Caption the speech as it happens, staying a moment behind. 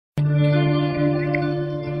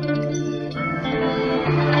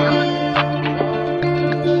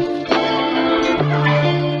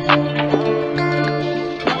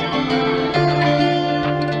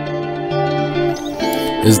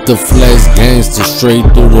It's the Flatz gangster straight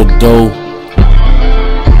through the door,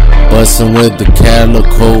 bustin' with the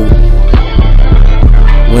calico.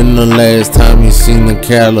 When the last time you seen the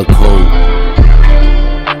calico?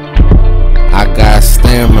 I got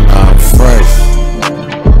stamina, I'm fresh.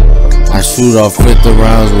 I shoot off 50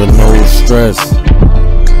 rounds with no stress.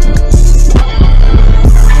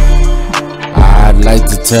 I'd like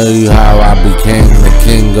to tell you how I became the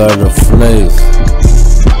king of the Flatz.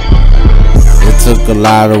 It took a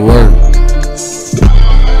lot of work.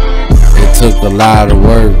 It took a lot of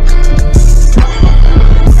work.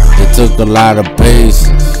 It took a lot of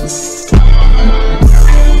patience.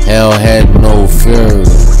 Hell had no fury,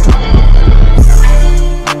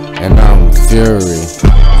 and I'm fury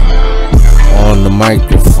on the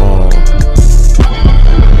microphone.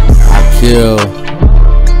 I kill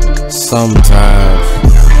sometimes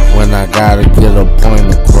when I gotta get a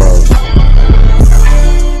point across.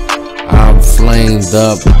 I'm flamed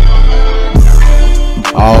up,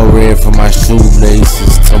 all red from my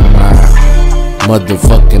shoelaces to my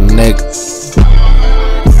motherfucking neck.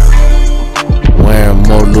 Wearing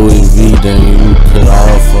more Louis V than you could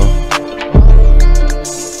offer.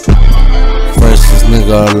 Freshest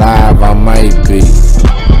nigga alive I might be.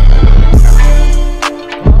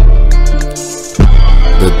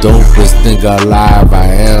 The dopest nigga alive, I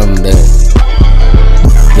am that.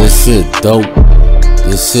 This shit dope,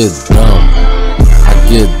 this shit dumb. I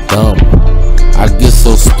get dumb, I get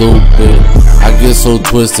so stupid, I get so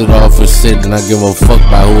twisted off of shit, and I give a fuck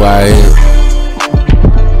about who I hit.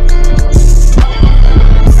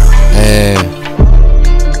 And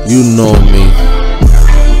you know me,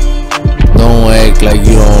 don't act like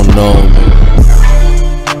you don't know me.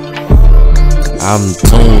 I'm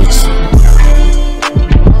Tunes,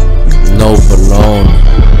 no baloney.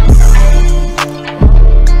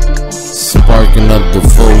 Sparking up the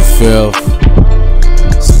full filth,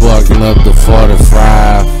 sparking up the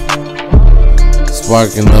 45,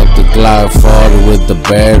 sparking up the Glock 40 with the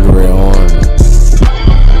battery on it.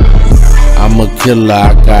 I'm a killer,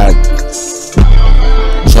 I got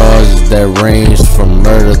charges that range from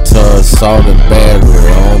murder to assault and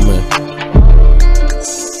battery on me.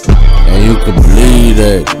 And you can believe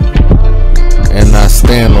that, and I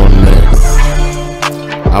stand on that.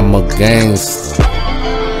 I'm a gangster.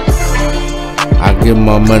 I get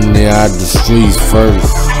my money out the streets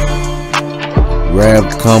first.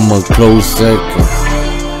 Rap come a close second.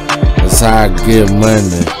 That's how I get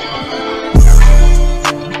money.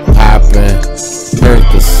 Poppin'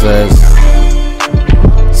 Percocets,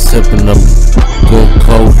 sipping the good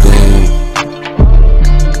codeine,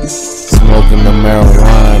 smoking the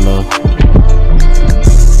marijuana.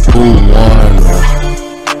 Who wanna?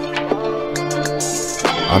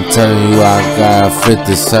 I'm telling you, I got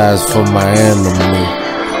 50 sides for my enemy.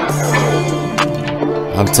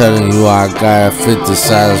 I'm telling you, I got 50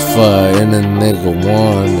 sides for any nigga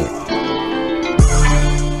want it.